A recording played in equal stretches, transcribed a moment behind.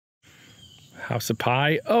House of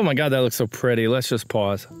pie. Oh my God, that looks so pretty. Let's just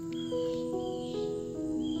pause.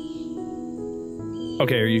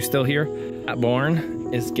 Okay, are you still here? That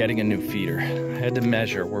barn is getting a new feeder. I had to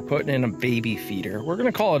measure. We're putting in a baby feeder. We're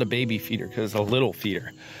gonna call it a baby feeder because it's a little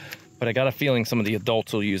feeder. But I got a feeling some of the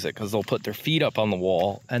adults will use it because they'll put their feet up on the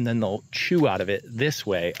wall and then they'll chew out of it this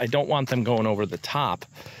way. I don't want them going over the top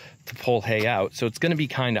to pull hay out. So it's gonna be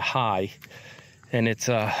kind of high, and it's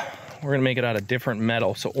we're gonna make it out of different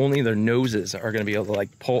metal, so only their noses are gonna be able to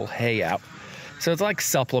like pull hay out. So it's like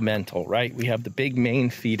supplemental, right? We have the big main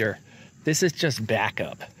feeder. This is just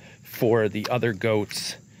backup for the other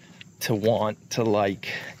goats to want to, like,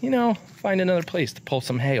 you know, find another place to pull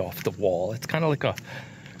some hay off the wall. It's kind of like a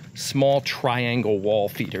small triangle wall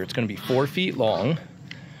feeder. It's gonna be 4 feet long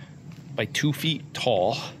by 2 feet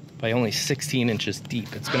tall by only 16 inches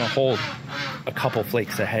deep. It's gonna hold a couple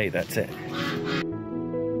flakes of hay, that's it.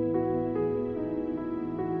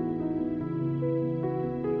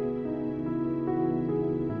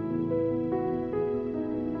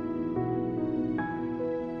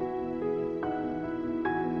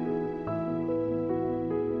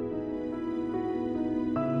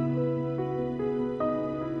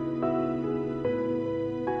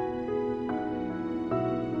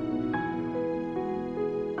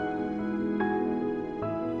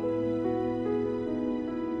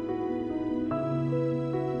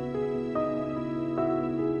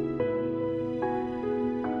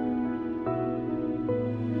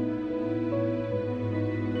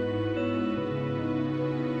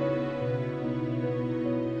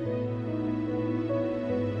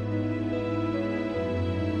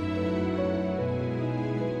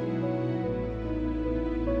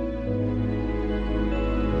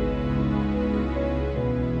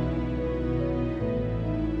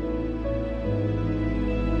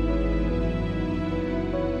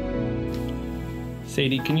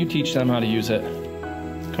 Sadie, can you teach them how to use it?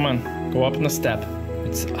 Come on, go up in the step.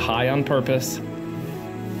 It's high on purpose.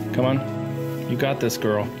 Come on, you got this,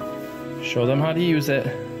 girl. Show them how to use it.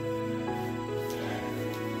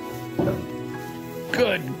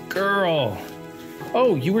 Good girl.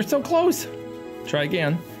 Oh, you were so close. Try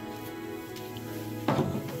again.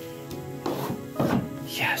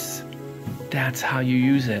 Yes, that's how you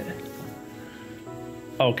use it.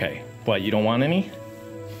 Okay, what, you don't want any?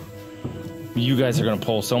 You guys are gonna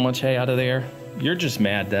pull so much hay out of there. You're just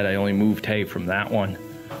mad that I only moved hay from that one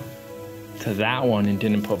to that one and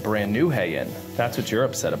didn't put brand new hay in. That's what you're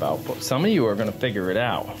upset about. But some of you are gonna figure it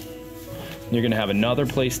out. You're gonna have another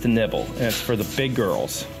place to nibble, and it's for the big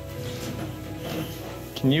girls.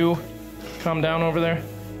 Can you calm down over there?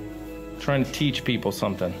 I'm trying to teach people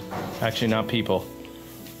something. Actually, not people,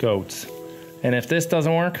 goats. And if this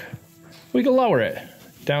doesn't work, we can lower it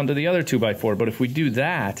down to the other 2x4. But if we do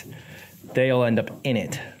that, they'll end up in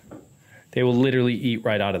it. They will literally eat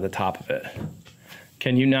right out of the top of it.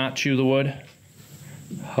 Can you not chew the wood?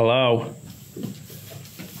 Hello?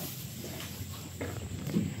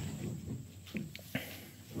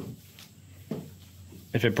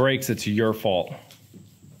 If it breaks, it's your fault.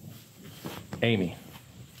 Amy,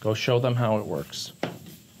 go show them how it works.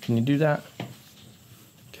 Can you do that?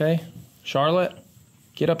 Okay. Charlotte,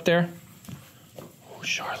 get up there. Oh,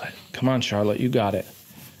 Charlotte. Come on, Charlotte, you got it.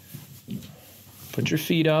 Put your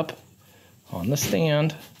feet up on the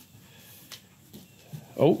stand.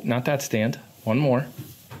 Oh, not that stand. One more.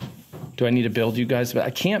 Do I need to build you guys? I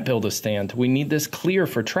can't build a stand. We need this clear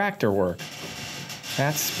for tractor work.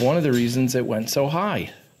 That's one of the reasons it went so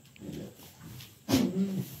high.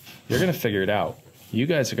 You're gonna figure it out. You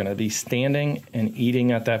guys are gonna be standing and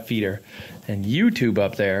eating at that feeder, and YouTube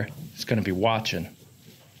up there is gonna be watching.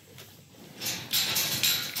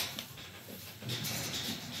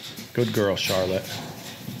 Good girl, Charlotte.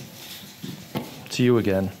 It's you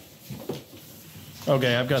again.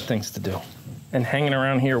 Okay, I've got things to do. And hanging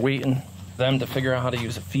around here waiting for them to figure out how to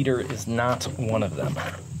use a feeder is not one of them.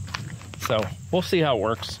 So we'll see how it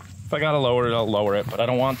works. If I gotta lower it, I'll lower it, but I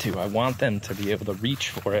don't want to. I want them to be able to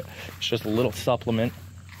reach for it. It's just a little supplement,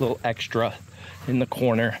 a little extra in the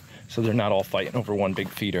corner, so they're not all fighting over one big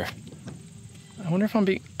feeder. I wonder if I'm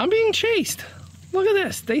being chased. Look at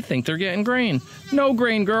this. They think they're getting grain. No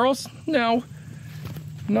grain, girls. No.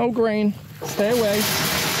 No grain. Stay away.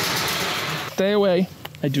 Stay away.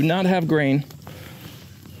 I do not have grain.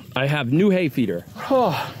 I have new hay feeder.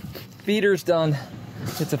 Oh, feeder's done.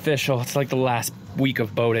 It's official. It's like the last week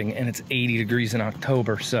of boating, and it's 80 degrees in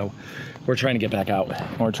October, so we're trying to get back out.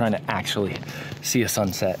 We're trying to actually see a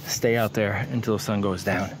sunset. Stay out there until the sun goes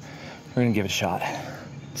down. We're gonna give it a shot.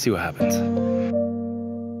 See what happens.